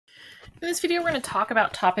In this video, we're going to talk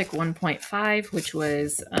about topic 1.5, which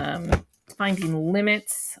was finding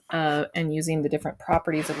limits and using the different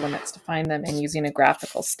properties of limits to find them and using a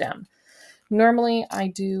graphical stem. Normally, I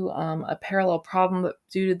do a parallel problem, but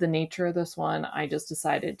due to the nature of this one, I just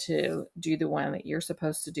decided to do the one that you're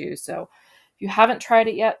supposed to do. So if you haven't tried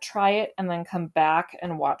it yet, try it and then come back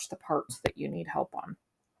and watch the parts that you need help on.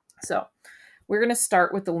 So we're going to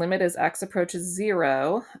start with the limit as x approaches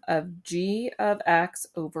 0 of g of x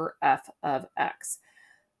over f of x.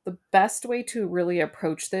 The best way to really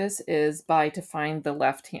approach this is by to find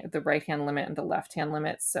the right-hand limit and the left-hand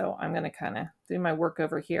limit. So I'm going to kind of do my work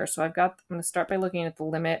over here. So I'm going to start by looking at the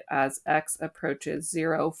limit as x approaches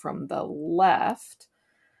 0 from the left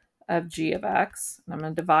of g of x. And I'm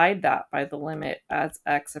going to divide that by the limit as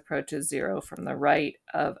x approaches 0 from the right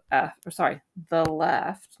of the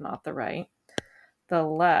left, not the right. The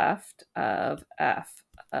left of f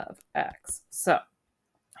of x. So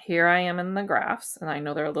here I am in the graphs, and I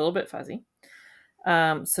know they're a little bit fuzzy.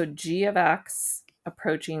 So g of x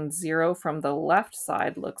approaching 0 from the left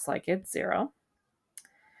side looks like it's 0.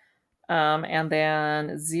 And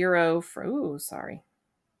then 0 for,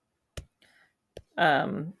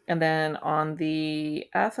 and then on the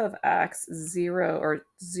f of x, 0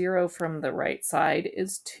 from the right side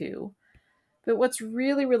is 2. But what's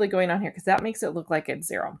really going on here, because that makes it look like it's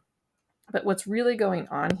 0. But what's really going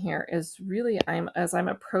on here is really as I'm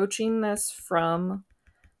approaching this from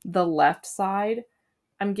the left side,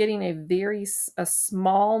 I'm getting a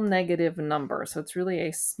small negative number. So it's really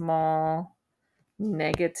a small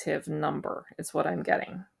negative number is what I'm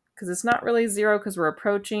getting. Because it's not really 0 because we're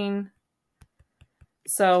approaching.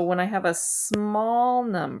 So when I have a small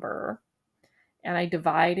number and I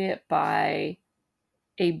divide it by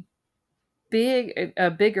a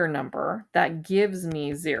bigger number, that gives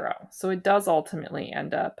me 0. So it does ultimately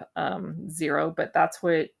end up 0, but that's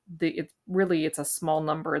what it's a small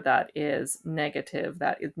number that is negative,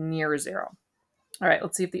 that is near 0. All right,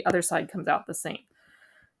 let's see if the other side comes out the same.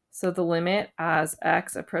 So the limit as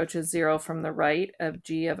x approaches 0 from the right of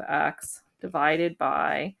g of x divided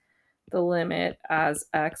by the limit as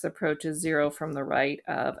x approaches 0 from the right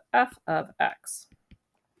of f of x.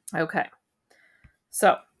 Okay,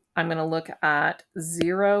 so I'm going to look at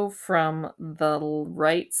 0 from the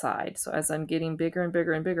right side. So as I'm getting bigger and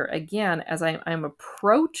bigger and bigger, again, as I'm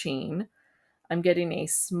approaching, I'm getting a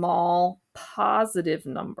small positive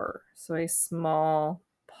number. So a small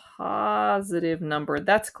positive number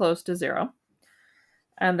that's close to 0.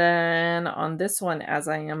 And then on this one, as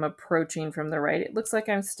I am approaching from the right, it looks like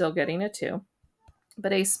I'm still getting a 2.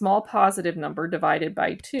 But a small positive number divided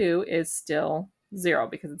by 2 is still 0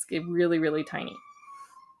 because it's really tiny.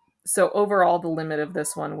 So overall, the limit of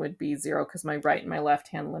this one would be 0 because my right and my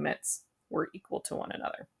left-hand limits were equal to one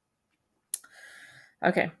another.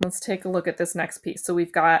 Okay, let's take a look at this next piece. So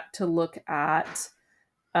we've got to look at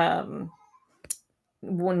 -1,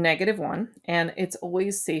 and it's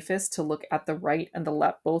always safest to look at the right and the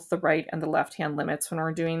left, both the right and the left-hand limits when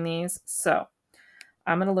we're doing these. So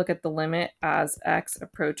I'm going to look at the limit as x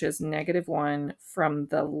approaches -1 from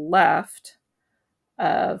the left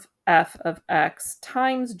of f of x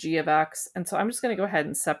times g of x. And so I'm just going to go ahead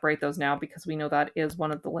and separate those now because we know that is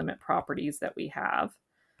one of the limit properties that we have.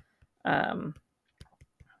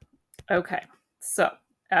 Okay, so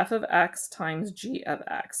f of x times g of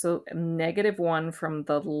x. So -1 from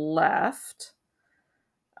the left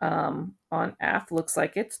on f looks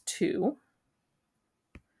like it's 2.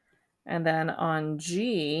 And then on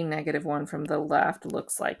g, -1 from the left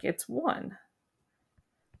looks like it's 1.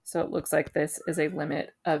 So it looks like this is a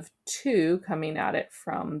limit of 2 coming at it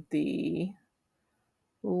from the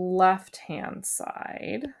left-hand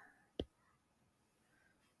side.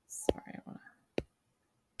 Sorry,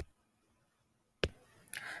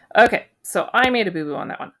 Okay, so I made a boo-boo on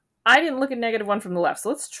that one. I didn't look at -1 from the left, so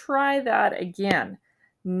let's try that again.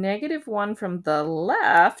 -1 from the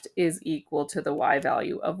left is equal to the y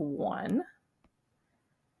value of 1.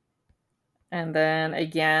 And then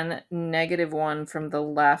again, -1 from the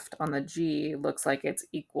left on the g looks like it's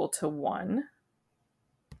equal to 1.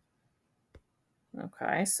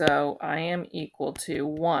 Okay, so I am equal to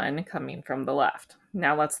 1 coming from the left.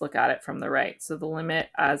 Now let's look at it from the right. So the limit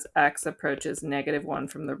as x approaches -1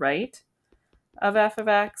 from the right of f of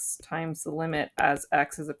x times the limit as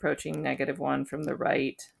x is approaching -1 from the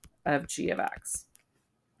right of g of x.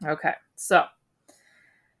 Okay, so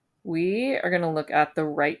we are going to look at the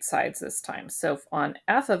right sides this time. So on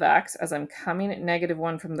f of x, as I'm coming at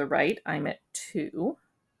 -1 from the right, I'm at 2.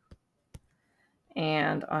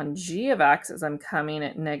 And on g of x, as I'm coming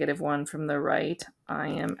at -1 from the right, I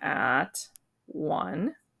am at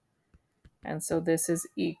 1. And so this is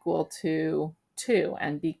equal to 2.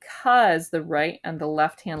 And because the right and the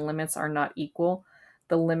left-hand limits are not equal,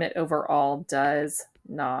 the limit overall does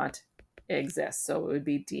not exist. So it would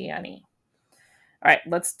be dne. All right,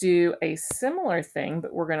 let's do a similar thing,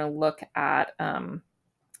 but we're going to look at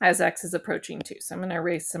as x is approaching 2. So I'm going to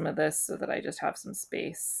erase some of this so that I just have some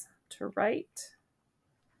space to write.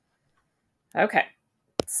 Okay,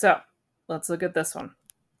 so let's look at this one.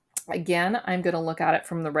 Again, I'm going to look at it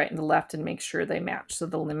from the right and the left and make sure they match. So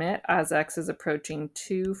the limit as x is approaching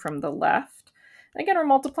 2 from the left. And again, we're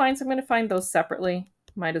multiplying, so I'm going to find those separately.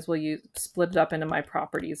 Might as well split it up into my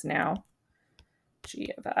properties now.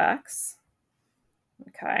 G of x.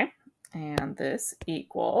 Okay, and this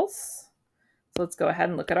equals, so let's go ahead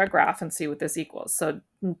and look at our graph and see what this equals. So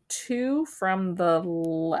 2 from the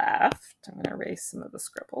left, I'm going to erase some of the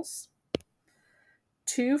scribbles.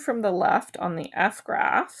 2 from the left on the F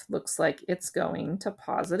graph looks like it's going to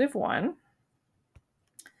positive 1.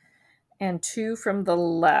 And 2 from the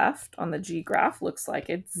left on the G graph looks like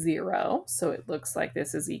it's 0. So it looks like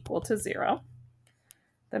this is equal to 0.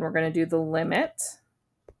 Then we're going to do the limit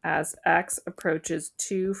as x approaches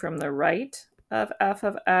 2 from the right of f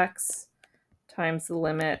of x times the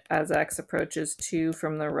limit as x approaches 2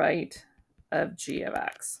 from the right of g of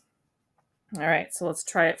x. All right, so let's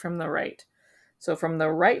try it from the right. So from the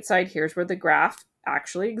right side, here's where the graph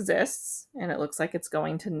actually exists, and it looks like it's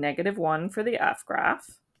going to -1 for the f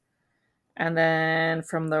graph. And then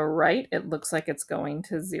from the right, it looks like it's going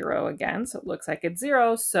to 0 again. So it looks like it's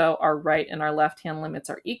 0. So our right and our left-hand limits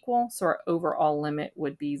are equal. So our overall limit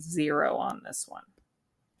would be 0 on this one.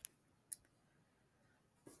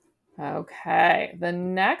 Okay, the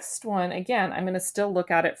next one, again, I'm going to still look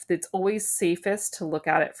at it. It's always safest to look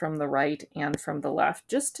at it from the right and from the left,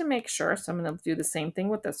 just to make sure. So I'm going to do the same thing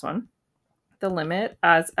with this one. The limit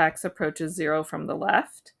as x approaches 0 from the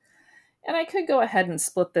left. And I could go ahead and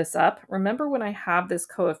split this up. Remember, when I have this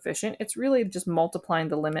coefficient, it's really just multiplying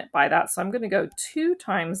the limit by that. So I'm going to go 2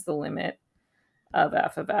 times the limit of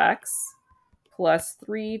f of x plus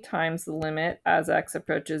 3 times the limit as x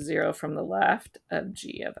approaches 0 from the left of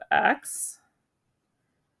g of x.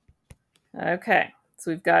 Okay,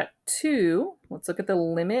 so we've got 2. Let's look at the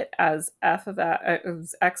limit as f of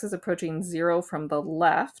x is approaching 0 from the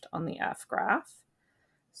left on the f graph.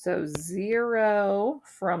 So 0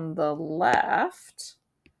 from the left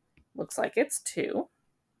looks like it's 2.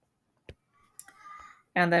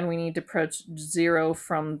 And then we need to approach 0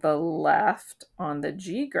 from the left on the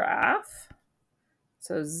G graph.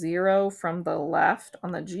 So 0 from the left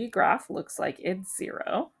on the G graph looks like it's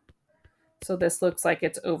 0. So this looks like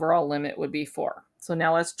its overall limit would be 4. So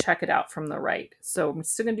now let's check it out from the right. So I'm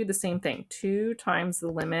still going to do the same thing. 2 times the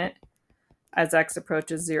limit as x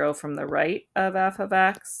approaches 0 from the right of f of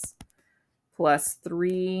x plus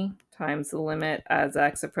 3 times the limit as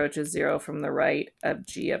x approaches 0 from the right of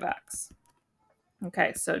g of x.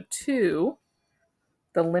 Okay, so 2,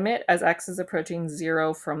 the limit as x is approaching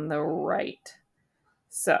 0 from the right.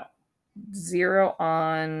 So 0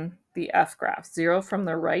 on the f graph. 0 from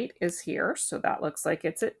the right is here, so that looks like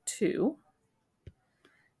it's at 2.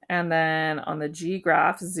 And then on the G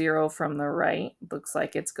graph, 0 from the right looks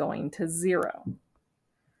like it's going to 0.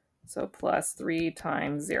 So plus 3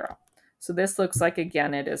 times 0. So this looks like,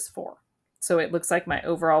 again, it is 4. So it looks like my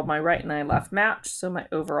overall, my right and my left match, so my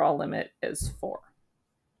overall limit is 4.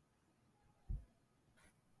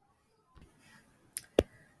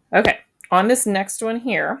 Okay, on this next one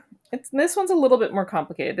here, this one's a little bit more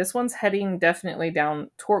complicated. This one's heading definitely down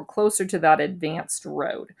toward closer to that advanced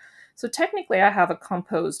road. So technically I have a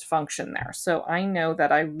composed function there. So I know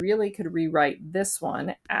that I really could rewrite this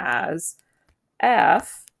one as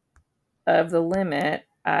f of the limit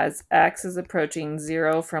as x is approaching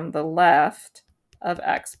 0 from the left of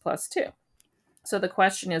x plus 2. So the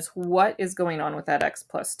question is, what is going on with that x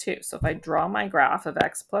plus 2? So if I draw my graph of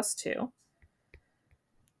x plus 2,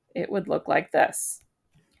 it would look like this.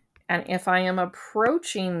 And if I am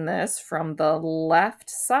approaching this from the left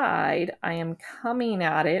side, I am coming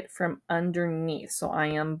at it from underneath. So I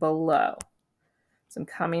am below. So I'm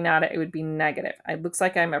coming at it, it would be negative. It looks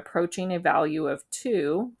like I'm approaching a value of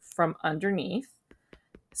 2 from underneath.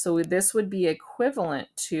 So this would be equivalent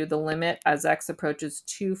to the limit as x approaches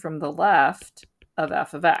 2 from the left of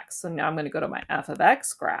f of x. So now I'm going to go to my f of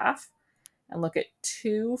x graph and look at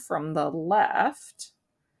 2 from the left.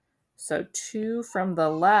 So 2 from the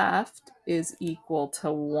left is equal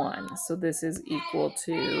to 1. So this is equal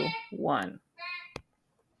to 1.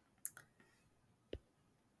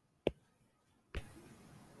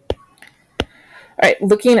 All right,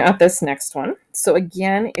 looking at this next one. So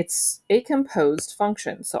again, it's a composed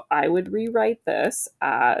function. So I would rewrite this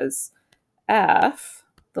as f,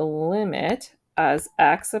 the limit as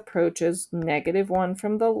x approaches -1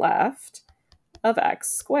 from the left of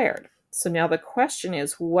x squared. So now the question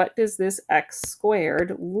is, what does this x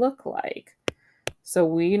squared look like? So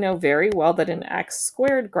we know very well that an x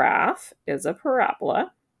squared graph is a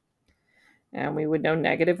parabola, and we would know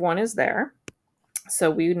 -1 is there.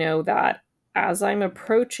 So we know that as I'm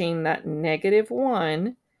approaching that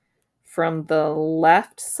 -1 from the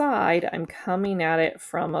left side, I'm coming at it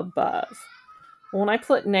from above. When I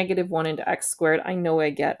put -1 into x squared, I know I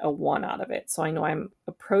get a 1 out of it. So I know I'm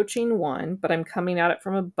approaching 1, but I'm coming at it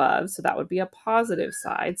from above. So that would be a positive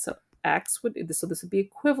side. So this would be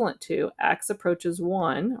equivalent to x approaches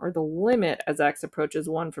 1, or the limit as x approaches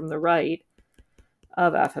 1 from the right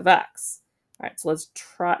of f of x. All right, so let's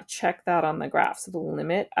check that on the graph. So the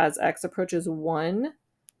limit as x approaches 1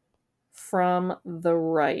 from the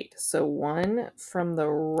right. So 1 from the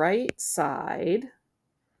right side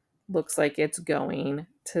looks like it's going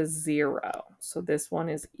to 0. So this one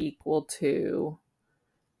is equal to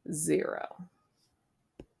 0.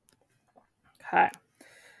 Okay.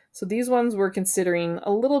 So these ones we're considering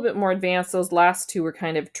a little bit more advanced. Those last two were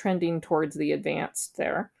kind of trending towards the advanced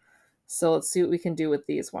there. So let's see what we can do with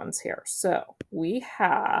these ones here. So we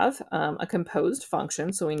have a composed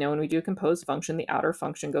function. So we know when we do a composed function, the outer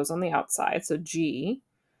function goes on the outside. So g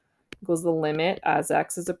equals the limit as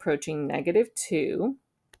x is approaching -2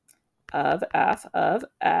 of f of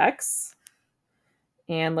x.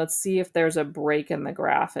 And let's see if there's a break in the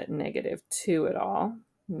graph at -2 at all.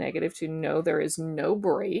 -2, no, there is no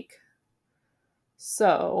break.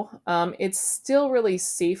 So it's still really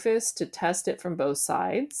safest to test it from both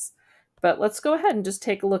sides. But let's go ahead and just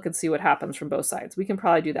take a look and see what happens from both sides. We can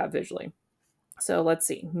probably do that visually. So let's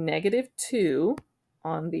see, -2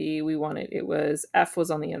 on the, we wanted, it was, f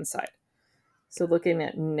was on the inside. So looking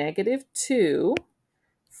at -2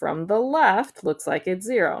 from the left looks like it's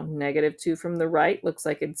 0. -2 from the right looks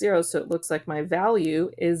like it's 0. So it looks like my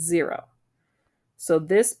value is 0. So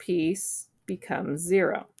this piece becomes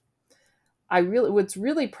 0. What's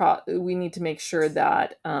really we need to make sure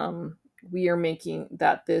that we are making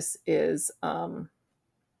that this is that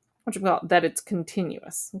it's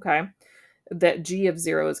continuous, okay? That g of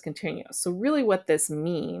 0 is continuous. So really what this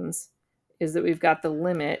means is that we've got the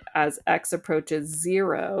limit as x approaches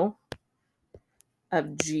 0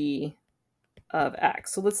 of g of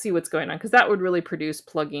x. So let's see what's going on, because that would really produce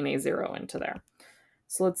plugging a 0 into there.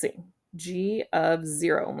 So let's see. G of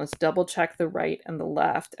 0. And let's double check the right and the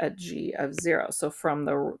left at g of 0. So from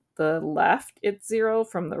the left, it's 0.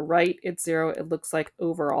 From the right, it's 0. It looks like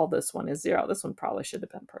overall this one is 0. This one probably should have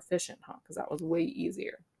been proficient, huh? Because that was way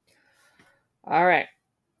easier. All right.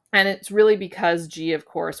 And it's really because g, of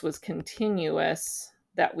course, was continuous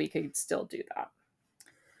that we could still do that.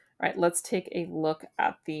 All right, let's take a look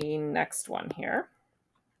at the next one here.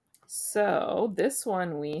 So this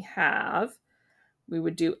one we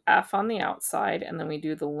would do f on the outside, and then we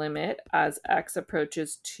do the limit as x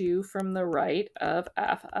approaches 2 from the right of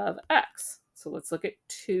f of x. So let's look at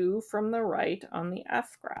 2 from the right on the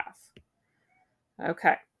f graph.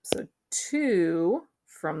 Okay, so 2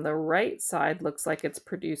 from the right side looks like it's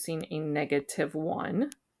producing a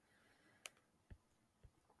 -1.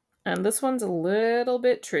 And this one's a little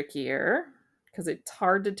bit trickier because it's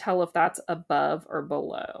hard to tell if that's above or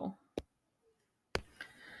below.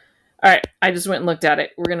 All right, I just went and looked at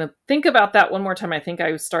it. We're going to think about that one more time. I think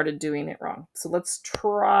I started doing it wrong. So let's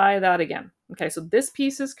try that again. Okay, so this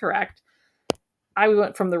piece is correct. I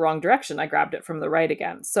went from the wrong direction. I grabbed it from the right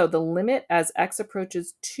again. So the limit as x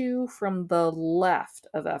approaches 2 from the left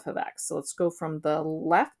of f of x. So let's go from the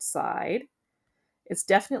left side. It's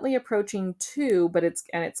definitely approaching 2, but it's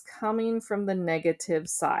coming from the negative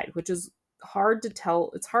side, which is hard to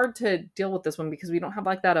tell. It's hard to deal with this one because we don't have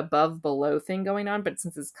like that above below thing going on, but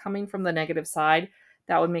since it's coming from the negative side,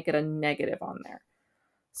 that would make it a negative on there.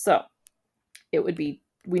 So it would be,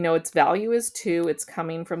 we know its value is 2, it's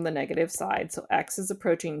coming from the negative side. So x is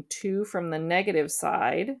approaching 2 from the negative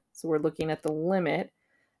side. So we're looking at the limit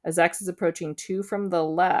as x is approaching 2 from the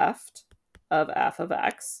left of f of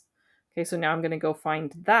x. Okay, so now I'm going to go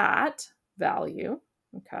find that value.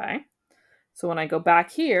 Okay. So when I go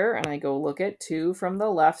back here and I go look at 2 from the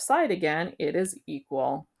left side again, it is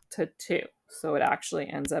equal to 2. So it actually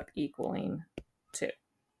ends up equaling 2.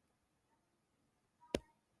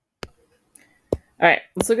 All right,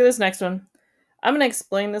 let's look at this next one. I'm going to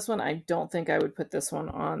explain this one. I don't think I would put this one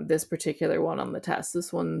on, this particular one on the test.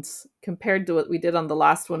 This one's, compared to what we did on the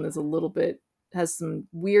last one, is a little bit, has some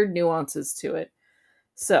weird nuances to it.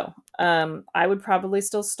 So I would probably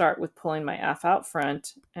still start with pulling my f out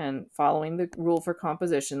front and following the rule for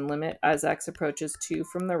composition, limit as x approaches 2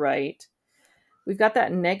 from the right we've got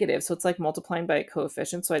that negative, so it's like multiplying by a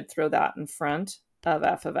coefficient, so I'd throw that in front of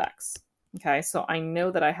f of x. Okay, so I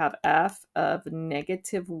know that I have f of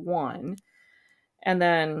 -1, and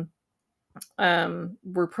then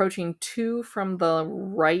we're approaching 2 from the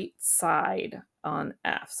right side on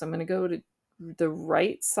f. So I'm going to go to the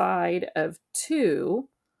right side of 2,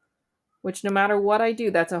 which no matter what I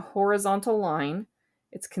do, that's a horizontal line.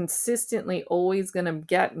 It's consistently always going to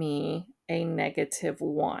get me a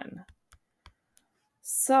 -1.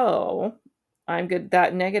 So I'm good.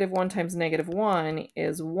 That -1 times -1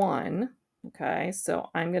 is 1. Okay, so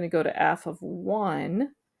I'm going to go to f of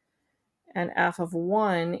 1, and f of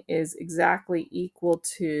 1 is exactly equal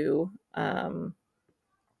to 2.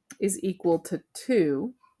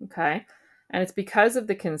 Okay, and it's because of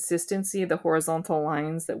the consistency of the horizontal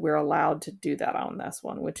lines that we're allowed to do that on this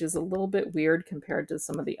one, which is a little bit weird compared to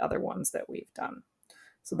some of the other ones that we've done.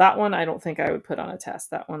 So that one I don't think I would put on a test.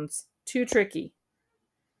 That one's too tricky.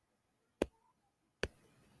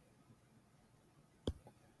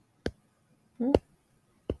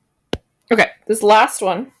 Okay, this last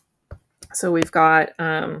one. So we've got,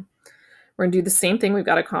 we're going to do the same thing. We've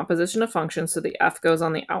got a composition of functions, so the f goes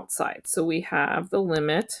on the outside. So we have the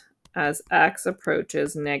limit as x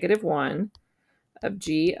approaches -1 of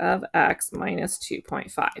g of x minus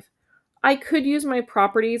 2.5. I could use my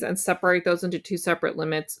properties and separate those into two separate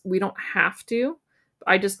limits. We don't have to.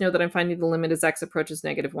 I just know that I'm finding the limit as x approaches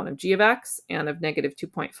 -1 of g of x and of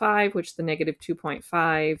 -2.5, which the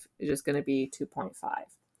 -2.5 is just going to be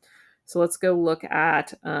 2.5. So let's go look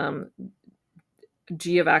at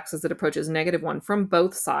g of x as it approaches -1 from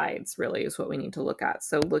both sides, really, is what we need to look at.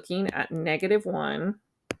 So looking at -1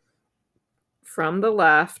 from the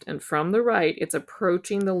left and from the right, it's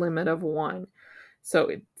approaching the limit of 1. So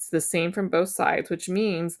it's the same from both sides, which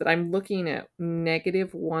means that I'm looking at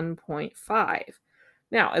 -1.5.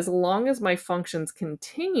 Now, as long as my function's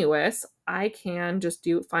continuous, I can just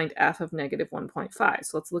find f of -1.5.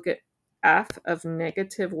 So let's look at f of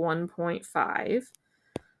 -1.5.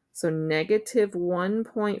 So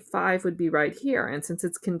 -1.5 would be right here. And since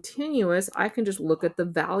it's continuous, I can just look at the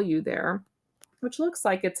value there, which looks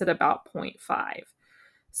like it's at about 0.5.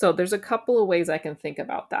 So there's a couple of ways I can think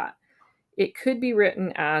about that. It could be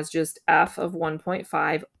written as just f of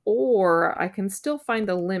 1.5, or I can still find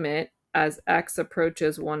the limit as x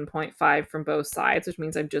approaches 1.5 from both sides, which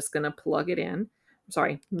means I'm just going to plug it in.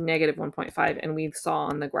 Sorry, -1.5, and we saw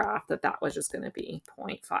on the graph that that was just going to be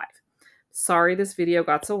 0.5. Sorry this video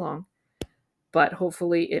got so long, but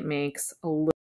hopefully it makes a little